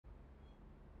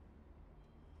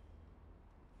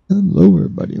Hello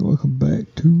everybody and welcome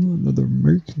back to another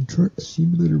American Truck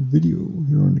Simulator video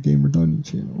here on the Gamer Donnie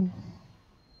channel.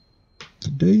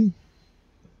 Today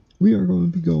we are going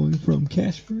to be going from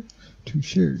Casper to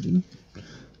Sheriden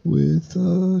with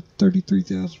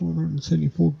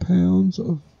 33,174 pounds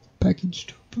of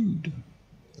packaged food.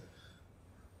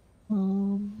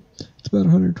 It's about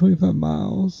 125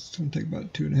 miles. It's going to take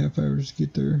about 2.5 hours to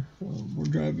get there. We're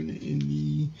driving in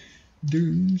the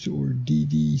Dooms or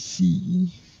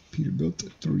DDC Peterbilt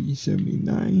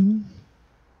 379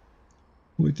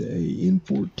 with a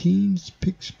N14's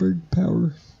Pittsburgh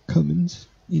Power Cummins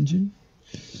engine,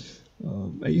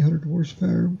 800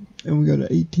 horsepower, and we got an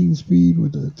 18 speed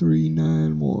with a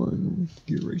 391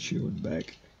 gear ratio in the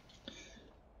back.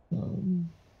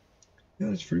 Yeah,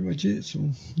 that's pretty much it. So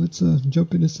let's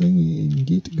jump in this thing and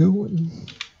get going.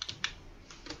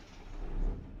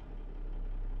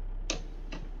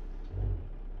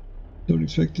 Don't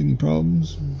expect any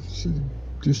problems. It's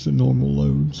just a normal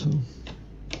load, so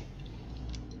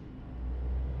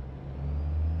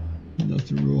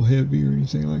nothing real heavy or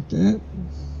anything like that.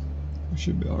 We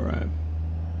should be all right.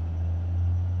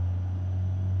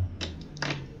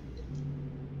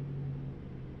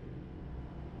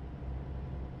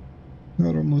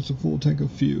 Got almost a full tank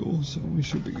of fuel, so we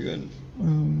should be good.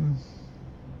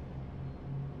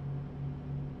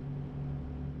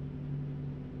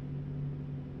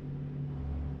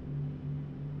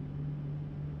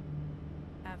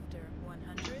 After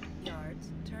 100 yards,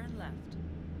 turn left.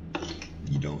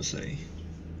 You don't say.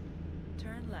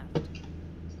 Turn left.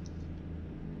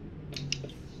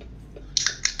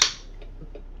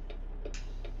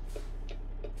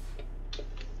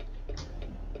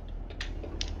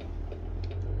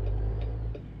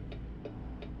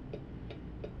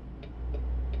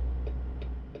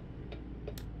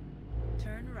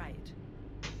 Turn right.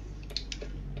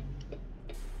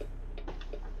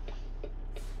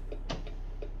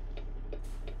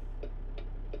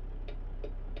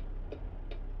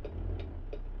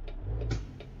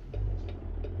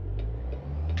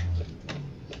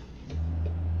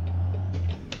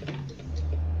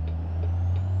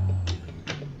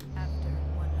 After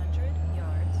 100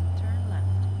 yards, turn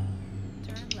left.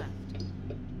 Turn left.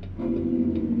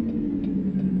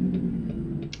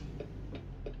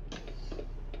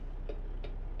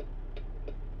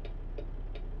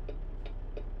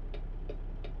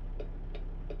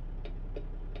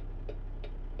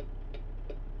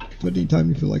 But anytime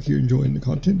you feel like you're enjoying the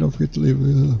content, don't forget to leave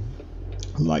a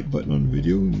like button on the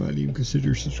video. You might even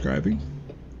consider subscribing.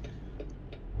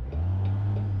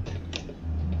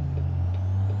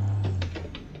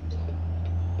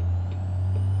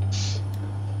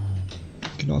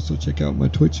 You can also check out my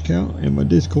Twitch account and my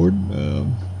Discord.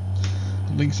 The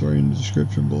links are in the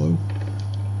description below.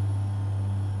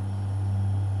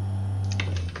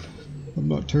 I'm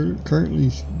not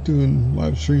currently doing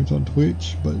live streams on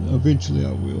Twitch, but eventually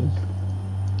I will.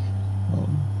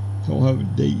 I don't have a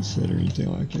date set or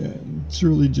anything like that. It's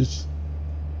really just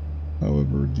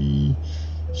however the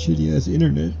shitty ass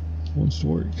internet wants to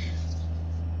work.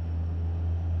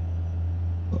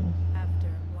 So. After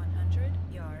 100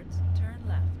 yards, turn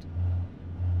left.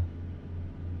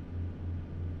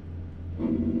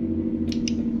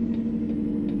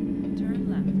 Turn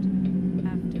left.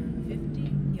 After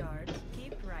 50 yards,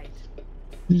 keep right.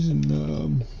 Using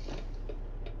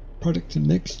product to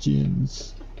Next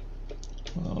Gen's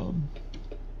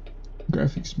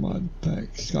graphics mod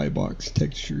pack, skybox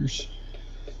textures,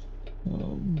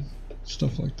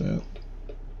 stuff like that.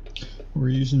 We're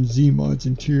using Zeemods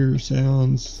interior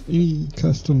sounds. Any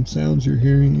custom sounds you're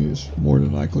hearing is more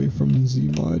than likely from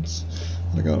Zeemods.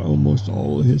 I got almost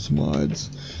all of his mods.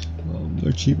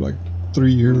 They're cheap, like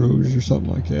 €3 or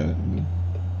something like that.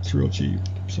 It's real cheap,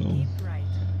 so Keep right.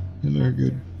 and they're After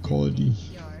good quality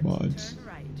 50 yards, mods. Turn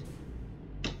right.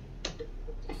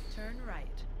 Turn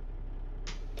right.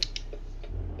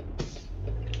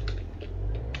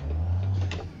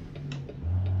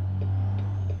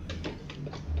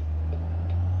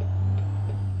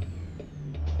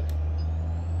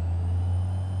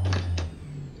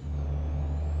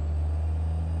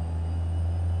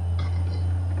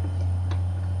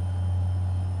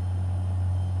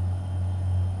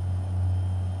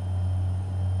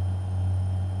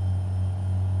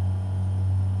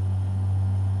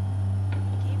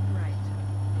 Keep right.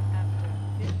 After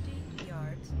 50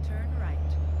 yards, turn right.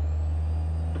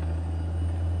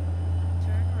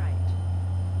 Turn right.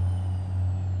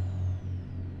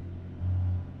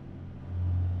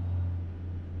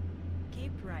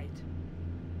 Keep right.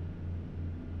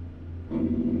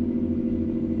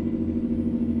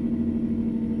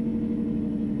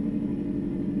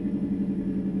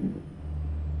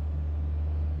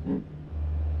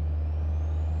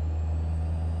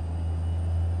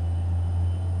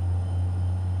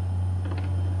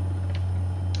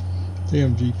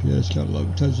 Damn GPS, gotta love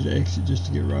it. Tells you to exit just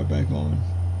to get right back on.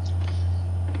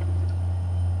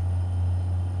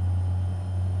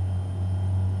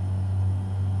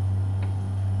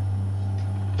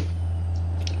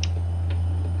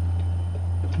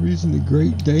 Using the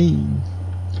Great Dane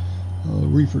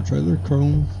reefer trailer,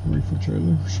 chrome reefer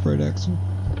trailer, spread axle.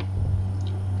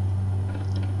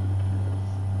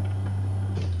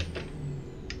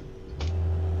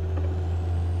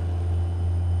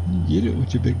 You get it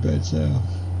with your big bad South.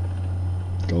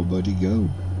 Go, buddy, go.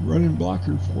 Running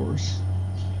blocker for us.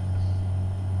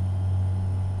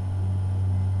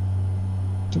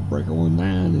 To Breaker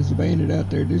 19, there's a bandit out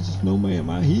there. There's a snowman.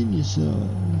 I hitting you,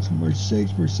 son. Some Mercy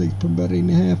 6, put about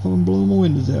 8.5 on, blowing my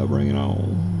windows out, bring it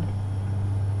on.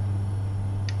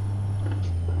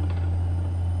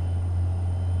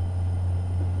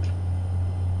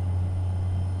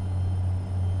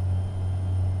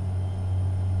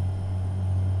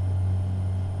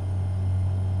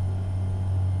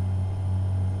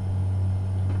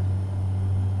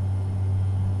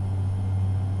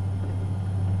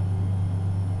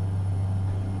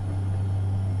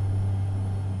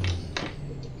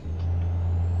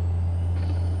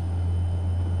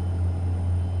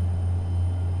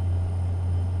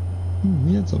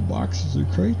 He had some boxes of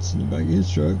crates in the back of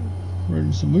his truck,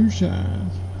 running some moonshine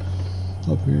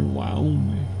up here in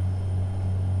Wyoming.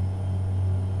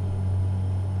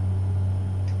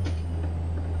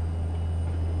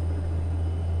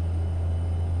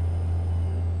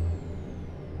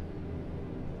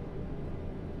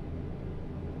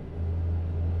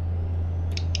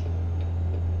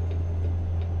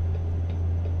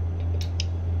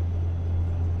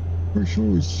 Pretty sure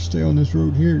we stay on this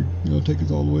road here. You know, take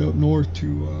us all the way up north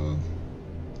to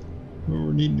where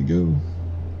we're needing to go.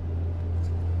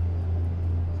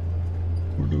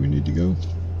 Where do we need to go?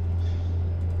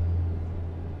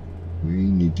 We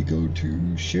need to go to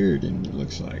Sheriden, it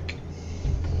looks like.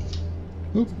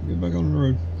 Oh, get back on the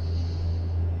road.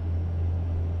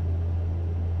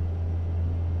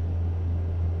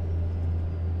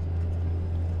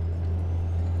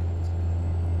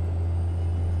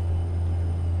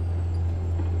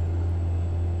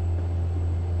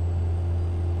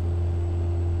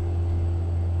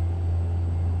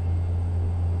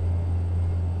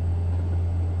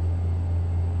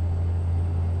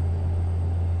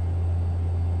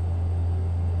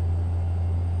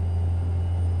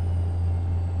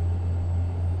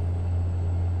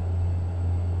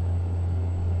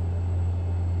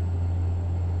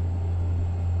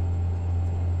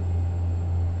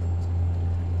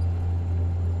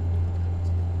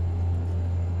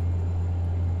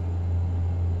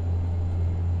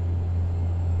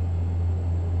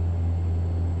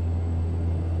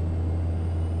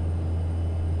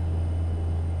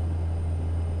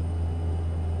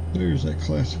 There's that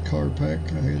classic car pack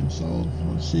I had installed.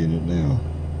 I'm seeing it now.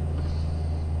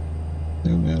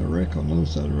 Down had a wreck on the other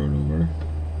side of the road over there.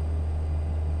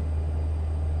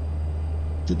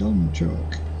 The dump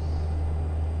truck.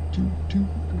 Toot toot.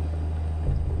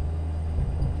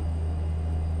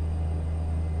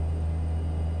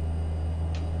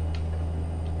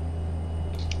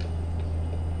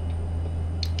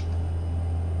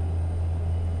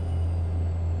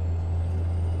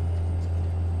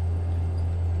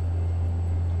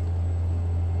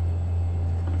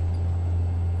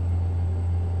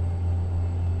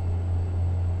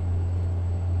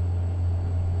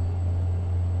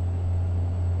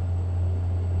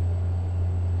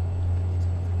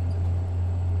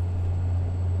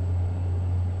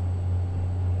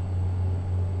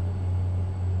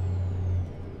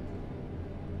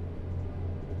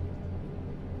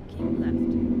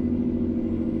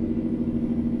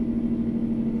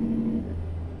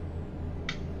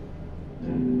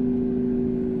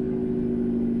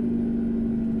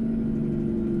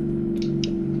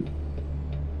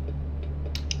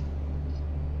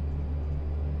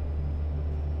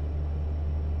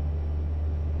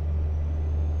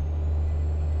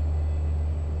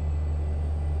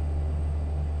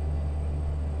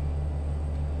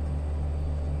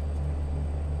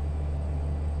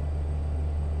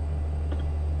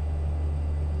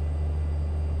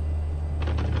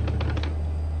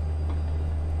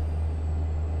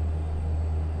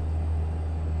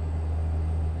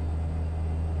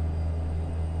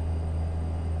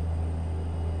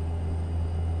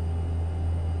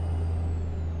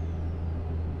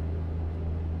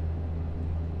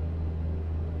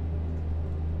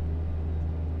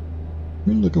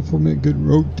 I'm looking for me a good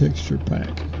road texture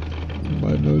pack.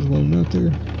 Anybody knows one out there?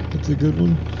 That's a good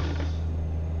one.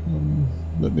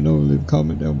 Let me know. Leave a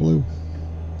comment down below.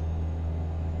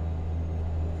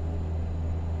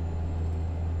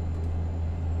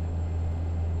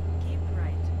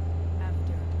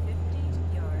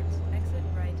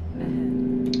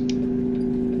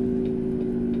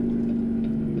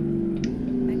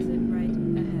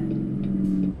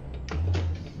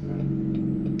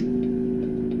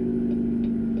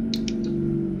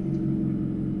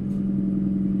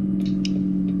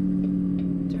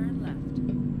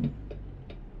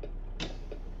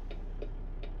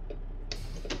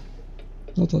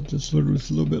 I thought this load was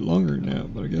a little bit longer than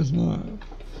that, but I guess not.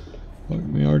 Like, I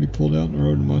mean, I already pulled out in the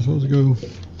road. Am I supposed to go?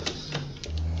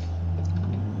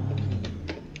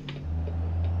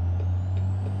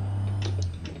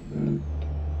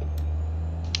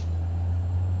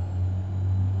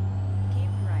 Keep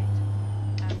right.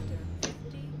 After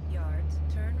 50 yards,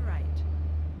 turn right.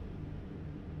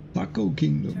 Taco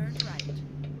Kingdom. Turn right.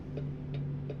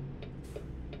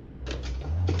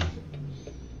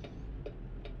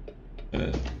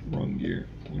 Wrong gear.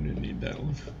 We didn't need that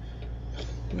one.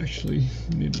 Actually,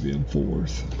 we need to be in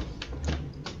fourth.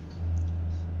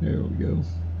 There we go.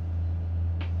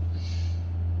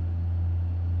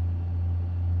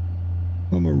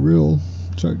 I'm a real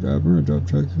truck driver. I drive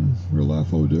trucks in real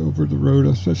life over the road.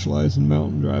 I specialize in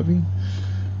mountain driving.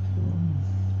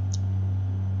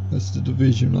 That's the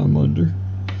division I'm under.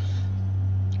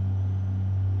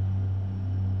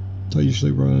 So I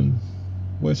usually run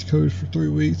West Coast for 3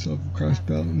 weeks off of Cross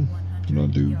Mountain. And I'll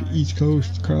do the East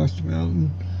Coast across the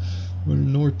mountain,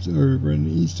 run north or run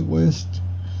east to west.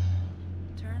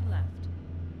 Turn left.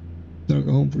 Then I'll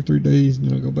go home for 3 days, and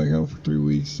then I'll go back out for 3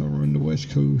 weeks. I'll run the West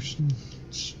Coast and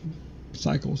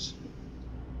cycles.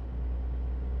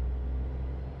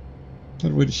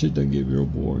 That way the shit doesn't get real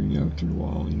boring after a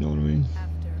while, you know what I mean?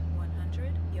 After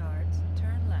 100 yards,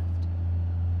 turn left.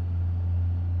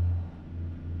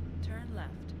 Turn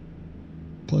left.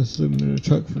 Plus living in a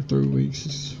truck for 3 weeks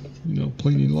is, you know,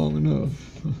 plenty long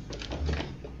enough.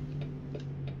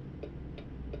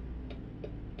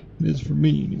 It is for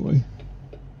me anyway.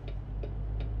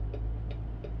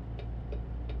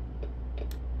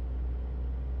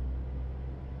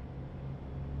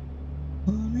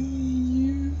 Honey,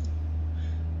 you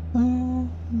are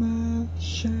my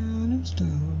shining star.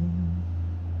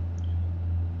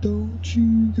 Don't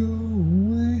you go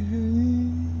away.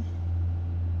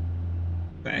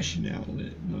 Fashion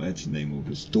Outlet. No, that's the name of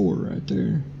a store right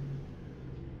there.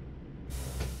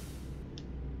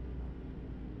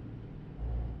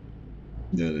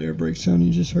 That air brake sound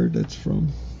you just heard, that's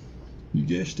from, you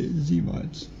guessed it,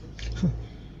 Zeemods.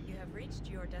 You have reached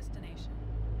your destination.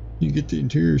 You can get the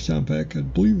interior sound pack. I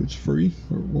believe it's free,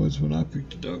 or it was when I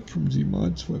picked it up from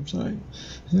Zeemods website.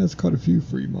 Yeah, it's quite a few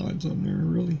free mods on there,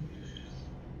 really.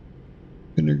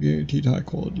 And they're guaranteed high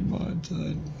quality mods.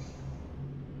 I'd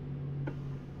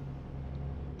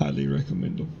highly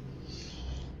recommend them.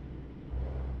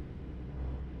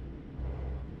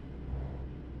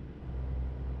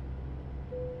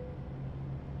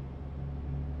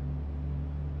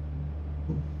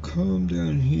 We'll come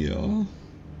down here,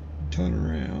 turn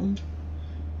around,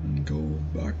 and go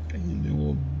back, and then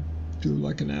we'll do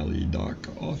like an alley dock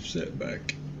offset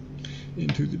back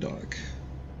into the dock.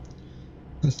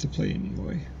 That's the play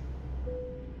anyway.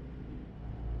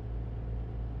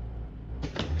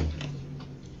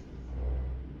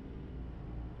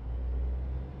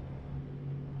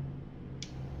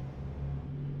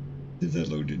 If that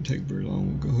load didn't take very long,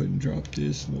 we'll go ahead and drop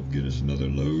this, and we'll get us another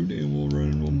load, and we'll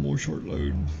run one more short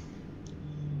load.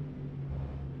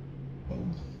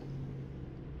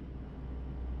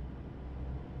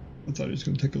 I thought it was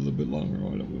going to take a little bit longer than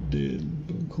what it did,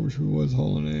 but of course we was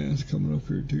hauling ass coming up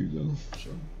here too, though. So,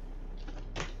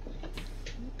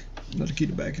 now the key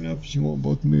to backing up is you want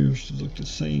both mirrors to look the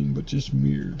same, but just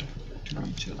mirrored to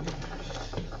each other.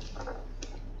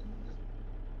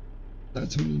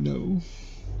 That's when you know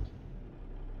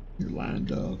you're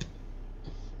lined up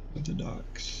with the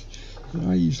docks.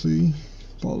 And I usually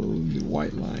follow the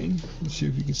white line. Let's see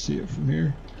if you can see it from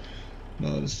here.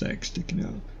 No, the stack's sticking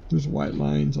out. There's white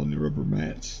lines on the rubber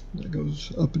mats that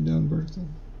goes up and down vertical.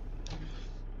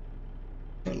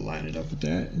 Try to line it up with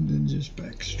that and then just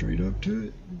back straight up to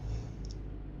it.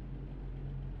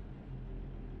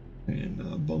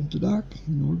 And bump the dock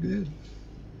and we're good.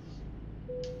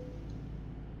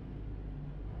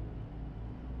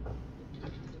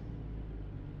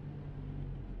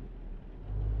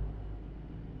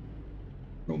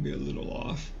 Gonna be a little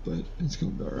off, but it's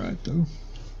gonna be alright though.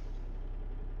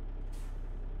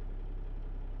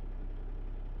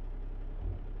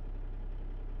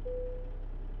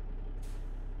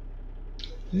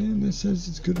 And that says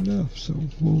it's good enough, so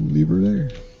we'll leave her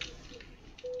there.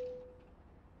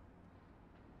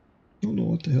 Don't know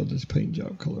what the hell this paint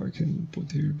job color I came up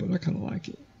with here, but I kind of like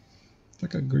it. It's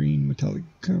like a green metallic,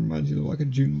 kind of reminds you of like a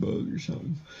June bug or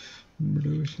something.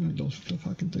 Remember those stuff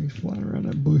fucking things flying around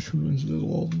that bush when it was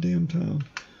little all the damn time.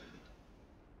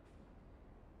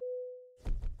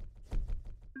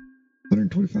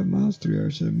 125 miles, 3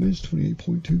 hours, 7 minutes,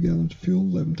 28.2 gallons of fuel,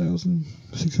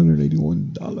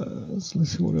 $11,681.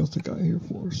 Let's see what else they got here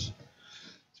for us.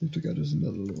 See if they got us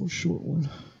another little short one.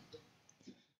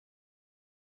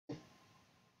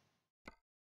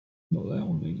 No, that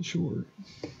one ain't short.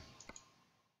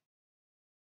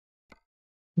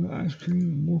 Ice cream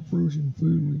and more frozen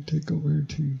food. We take over here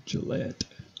to Gillette. Is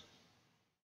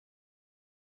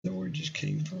that where it just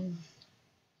came from?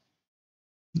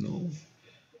 No.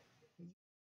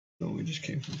 No, it just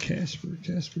came from Casper.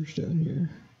 Casper's down here.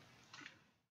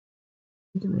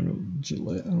 I'm gonna run over to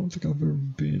Gillette. I don't think I've ever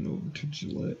been over to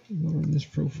Gillette. Not on this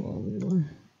profile anyway.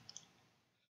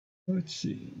 Let's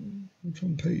see. Which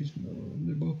one pays more?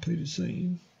 They both pay the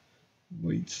same.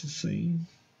 Weight's the same.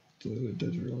 So it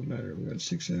doesn't really matter. We got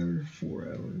 6 hours, 4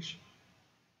 hours.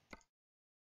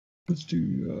 Let's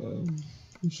do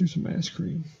some ice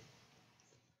cream.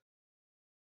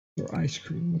 Or ice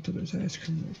cream. What is ice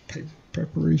cream?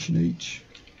 Preparation H.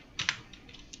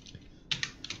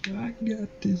 I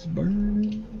got this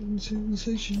burning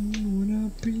sensation when I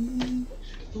pee.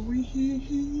 Oh,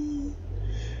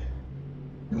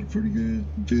 got a pretty good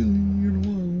feeling you're the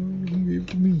one who gave it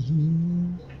to me.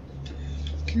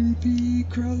 Creepy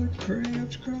crawler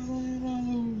crabs crawling all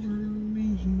over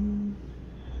me.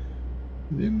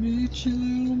 Them itchy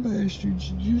little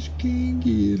bastards, you just can't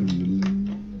get them to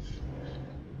leave.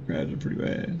 Crabs are pretty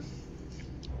bad.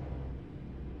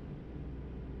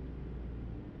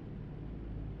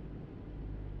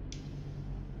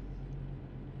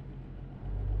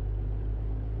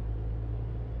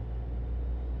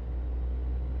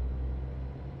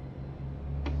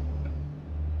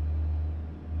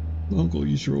 Uncle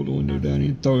used to roll the window down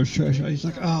and throw his trash out. He's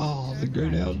like, oh, the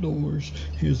great outdoors.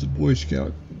 Here's the Boy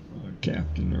Scout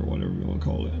captain, or whatever you want to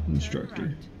call it,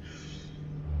 instructor.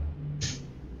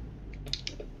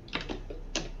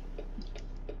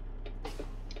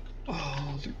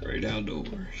 Oh, the great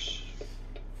outdoors.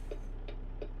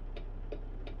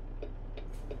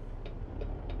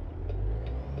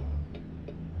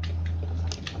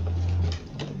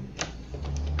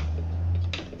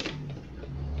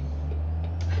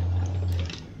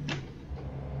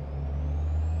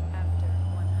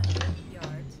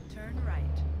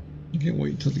 Can't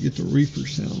wait until they get the reefer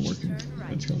sound working.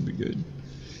 That's gonna be good.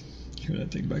 Hear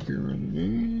that thing back here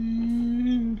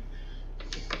running.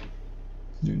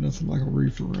 Do nothing like a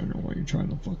reefer runner while you're trying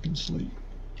to fucking sleep.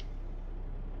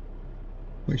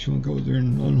 Makes you want to go there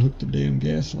and unhook the damn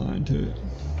gas line to it.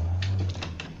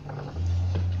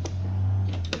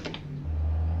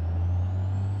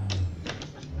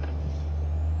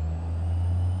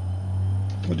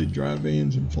 I did dry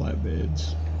vans and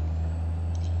flatbeds.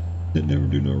 That never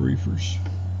do no reefers.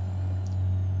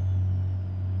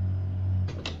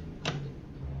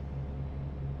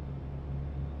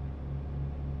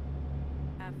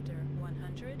 After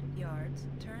 100 yards,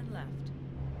 turn left.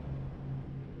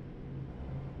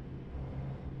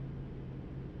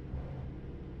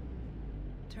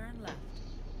 Turn left.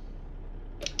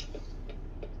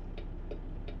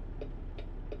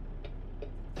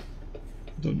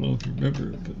 Don't know if you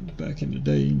remember, but back in the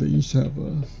day, they used to have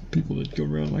people that go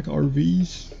around like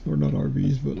RVs, or not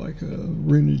RVs, but like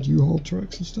rented U-Haul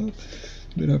trucks and stuff.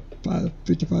 They'd have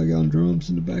 55-gallon drums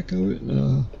in the back of it,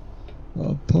 and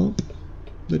a pump.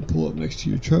 They'd pull up next to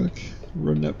your truck,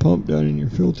 run that pump down in your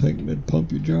fuel tank, and they'd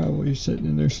pump your dry while you're sitting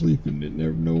in there sleeping. They'd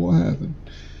never know what happened.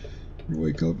 You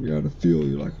wake up, you're out of fuel.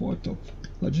 You're like, what the?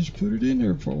 I just put it in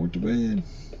there before I went to bed.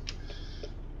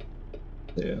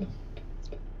 Yeah.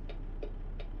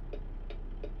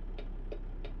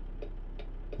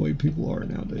 Way people are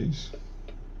nowadays.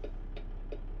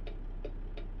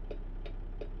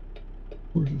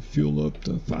 Of course, it fuel up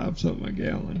to 5 something a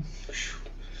gallon.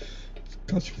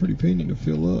 Costs a pretty penny to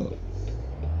fill up.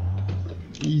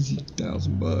 Easy,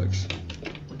 $1,000.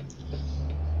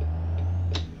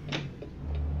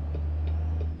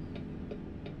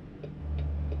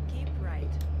 Keep right.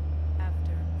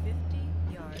 After 50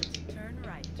 yards, turn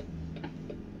right.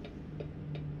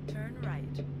 Turn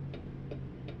right.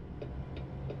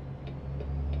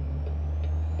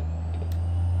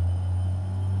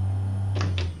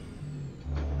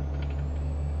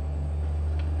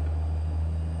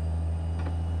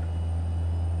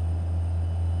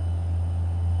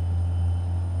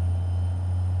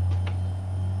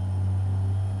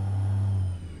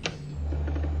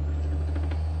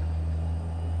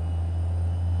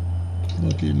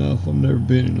 Lucky enough, I've never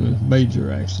been in a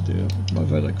major accident. I've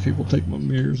had like people take my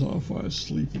mirrors off while I was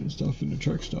sleeping and stuff in the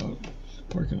truck stop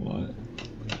parking lot.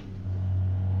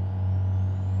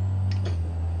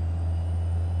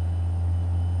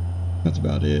 That's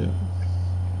about it.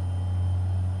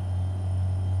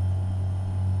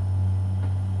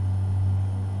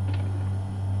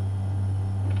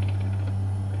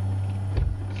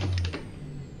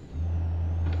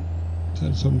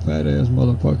 Had some fat ass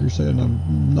motherfucker saying I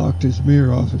knocked his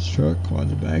mirror off his truck while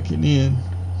they're backing in.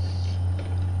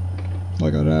 I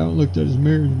got out and looked at his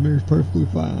mirror's perfectly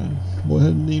fine. Boy,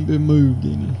 hadn't even been moved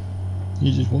any.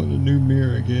 He just wanted a new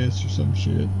mirror, I guess, or some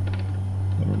shit.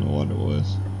 I don't know what it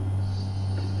was.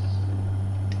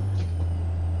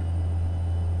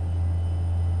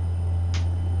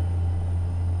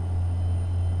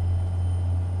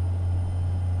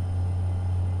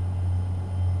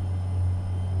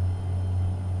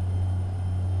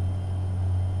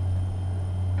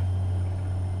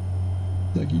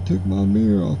 Like, he took my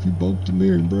mirror off, he bumped the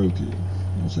mirror and broke it.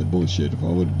 I said, bullshit, if I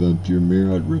would have bumped your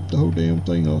mirror, I'd rip the whole damn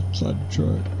thing off the side of the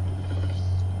truck.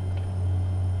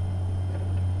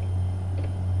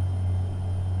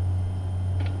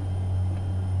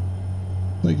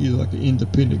 Like he's like an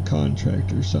independent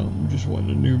contractor or something, just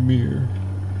wanting a new mirror.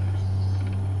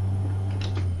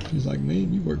 He's like,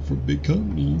 man, you work for a big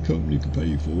company, your company can pay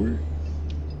you for it.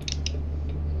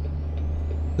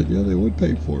 But yeah, they would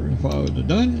pay for it if I would have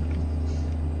done it.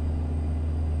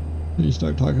 Then he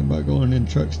started talking about going in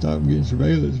the truck stop and getting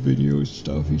surveillance videos and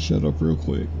stuff. He shut up real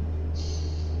quick.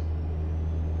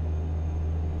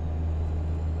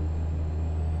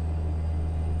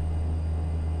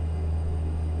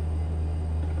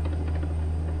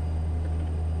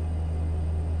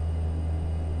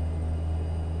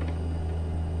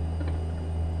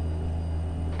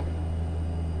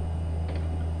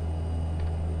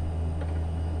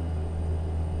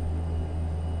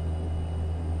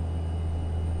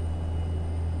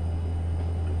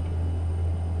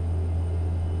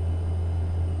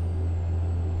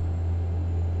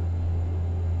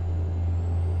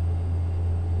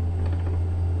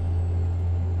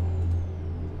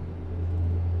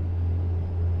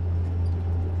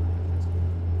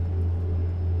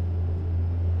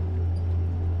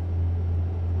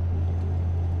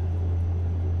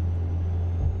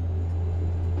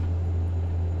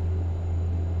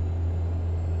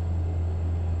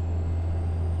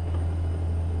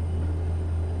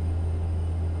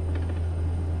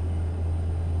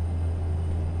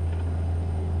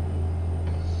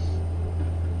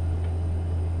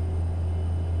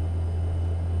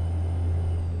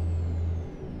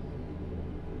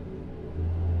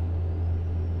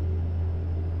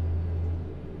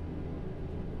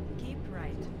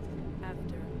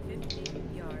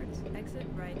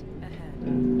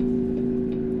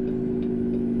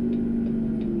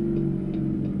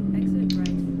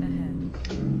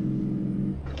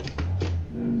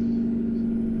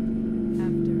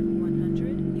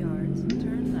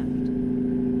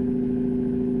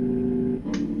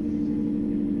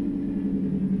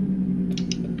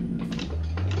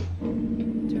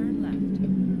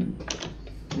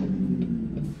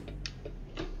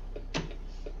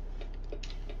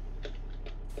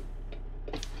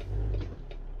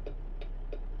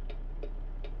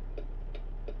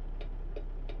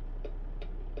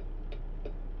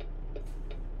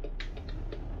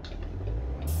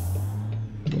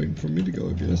 Waiting for me to go,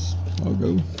 I guess. I'll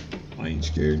go. I ain't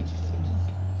scared.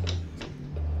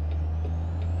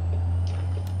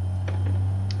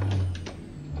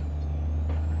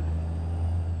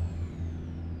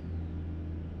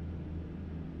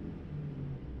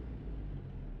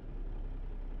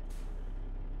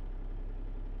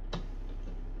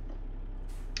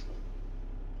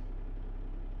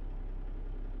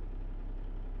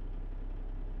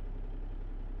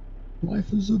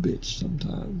 Life is a bitch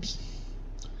sometimes.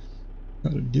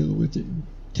 Gotta deal with it,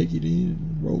 take it in,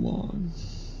 and roll on.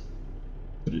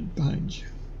 Put it behind you.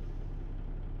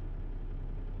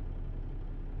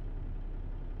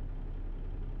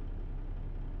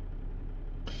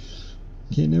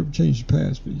 Can't never change the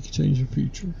past, but you can change the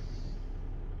future.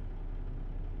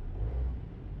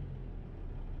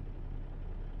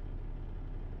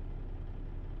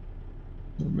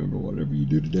 Remember, whatever you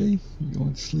do today, you're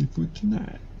going to sleep with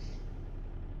tonight.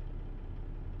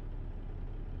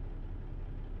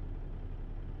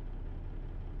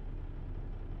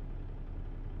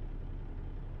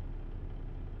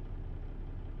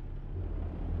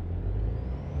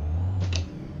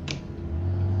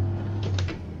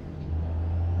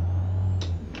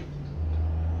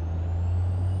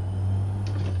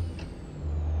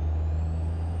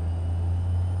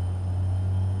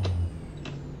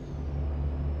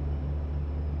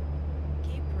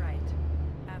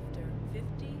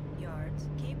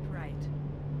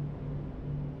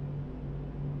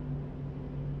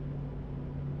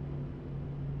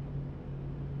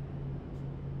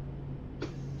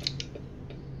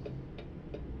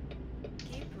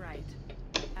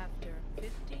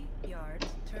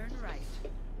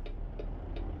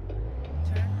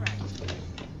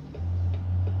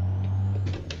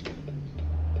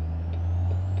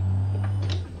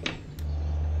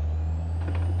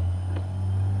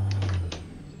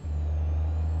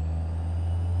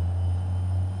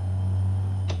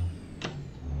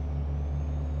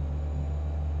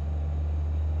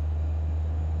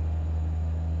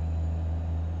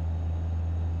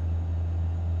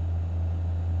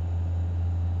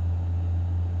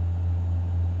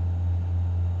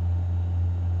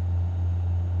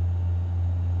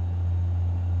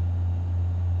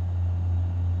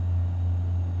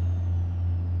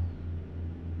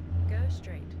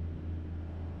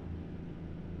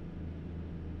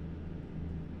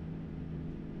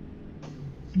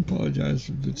 Apologize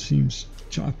if it seems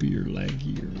choppy or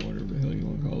laggy or whatever the hell you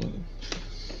want to call it.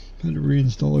 Had to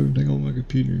reinstall everything on my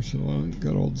computer, so I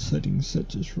got all the settings set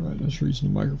just right. That's the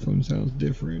reason the microphone sounds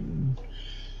different. And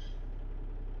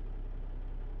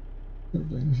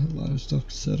everything's a lot of stuff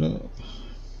to set up.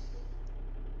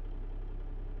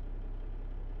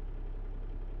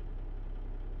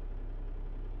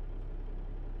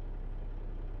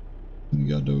 You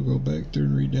gotta go back there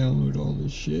and re-download all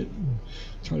this shit and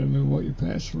try to remember what your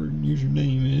password and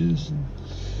username is. And,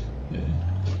 yeah,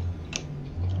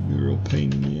 it's gonna be a real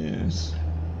pain in the ass.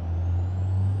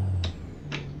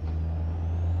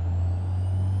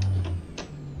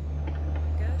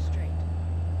 Go straight.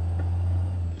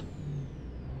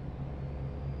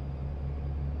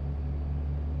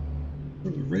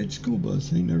 The red school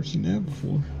bus, ain't never seen that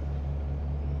before.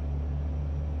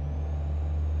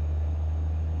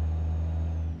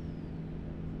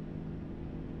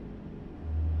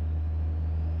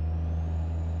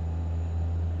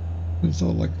 It's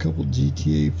all like a couple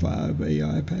GTA 5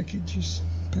 AI packs.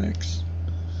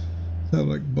 They have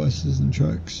like buses and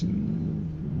trucks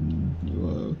and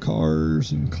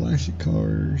cars and classic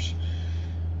cars.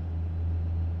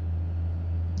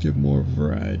 Give more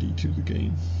variety to the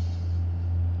game.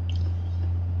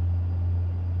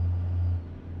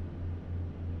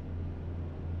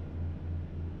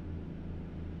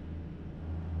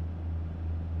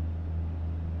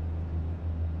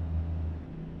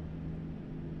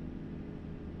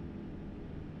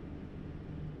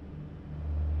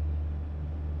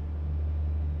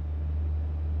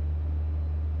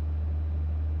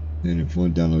 And if you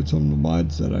want to download some of the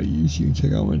mods that I use, you can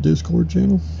check out my Discord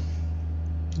channel.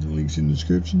 The link's in the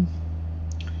description.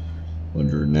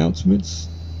 Under announcements,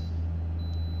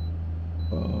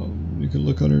 you can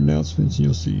look under announcements and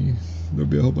you'll see there'll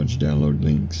be a whole bunch of download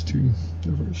links to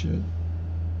different shit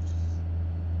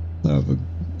that I've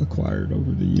acquired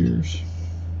over the years.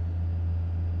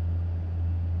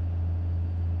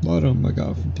 A lot of them I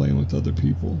got from playing with other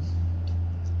people.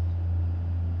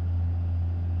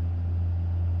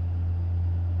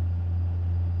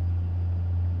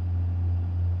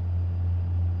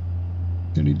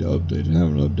 I need to update it. I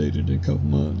haven't updated in a couple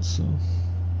months, so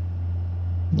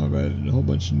I've added a whole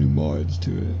bunch of new mods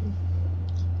to it.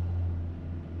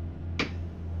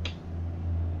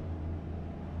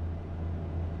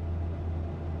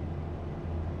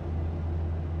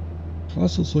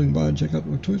 Also swing by and check out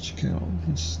my Twitch account.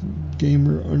 It's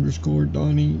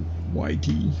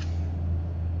gamer_DonnieYT.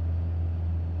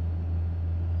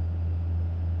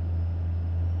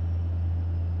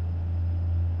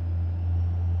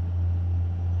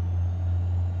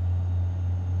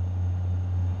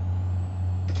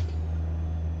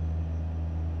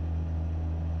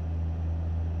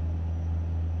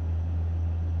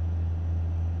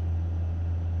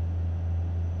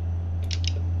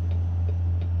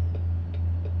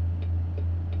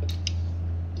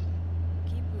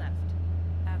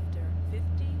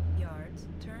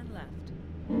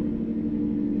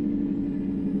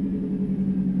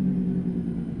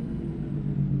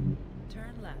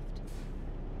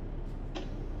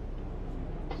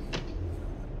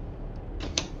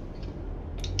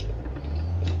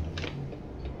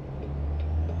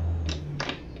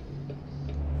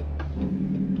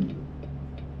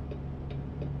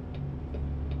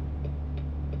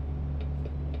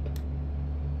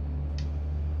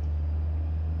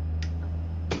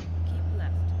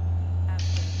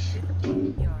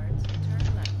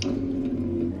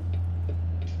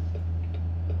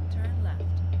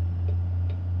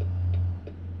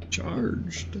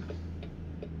 Charged.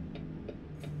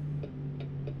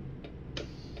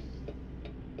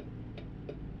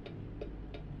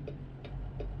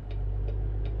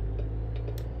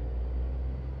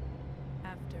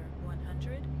 After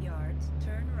 100 yards,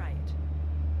 turn right.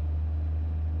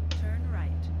 Turn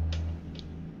right.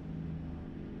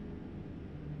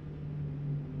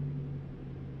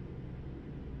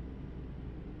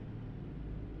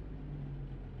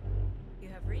 You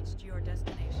have reached your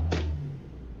destination.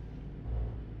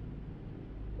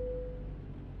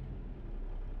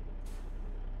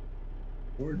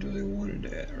 Where do they want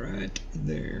it at? Right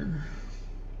there.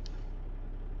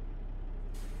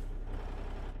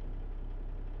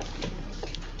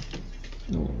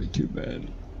 That won't be too bad.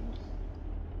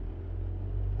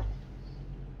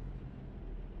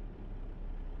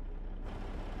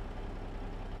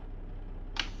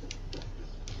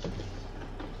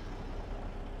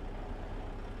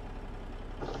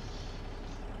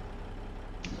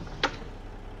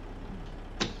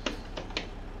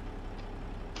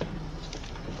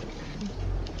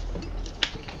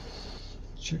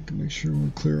 Check to make sure we're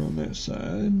clear on that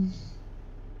side.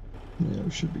 Yeah,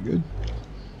 it should be good.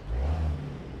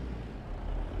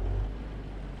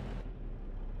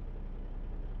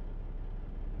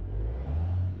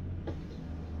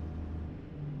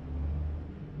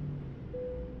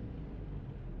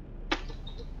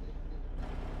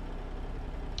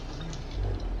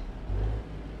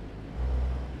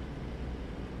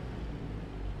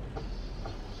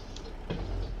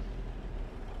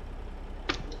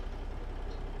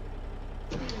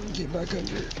 Get back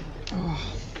under.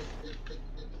 Oh.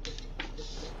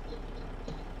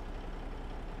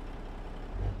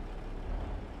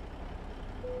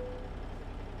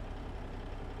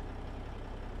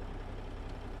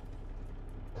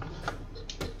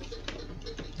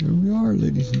 Here we are,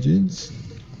 ladies and gents.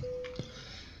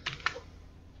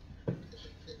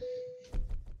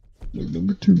 Look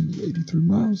number 2, 83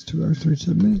 miles, 2 hours,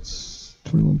 37 minutes,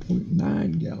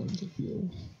 21.9 gallons of fuel.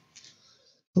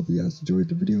 Hope you guys enjoyed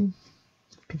the video.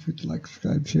 Don't forget to like,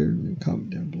 subscribe, share, and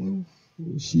comment down below.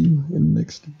 We'll see you in the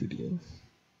next video.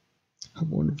 Have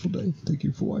a wonderful day. Thank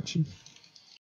you for watching.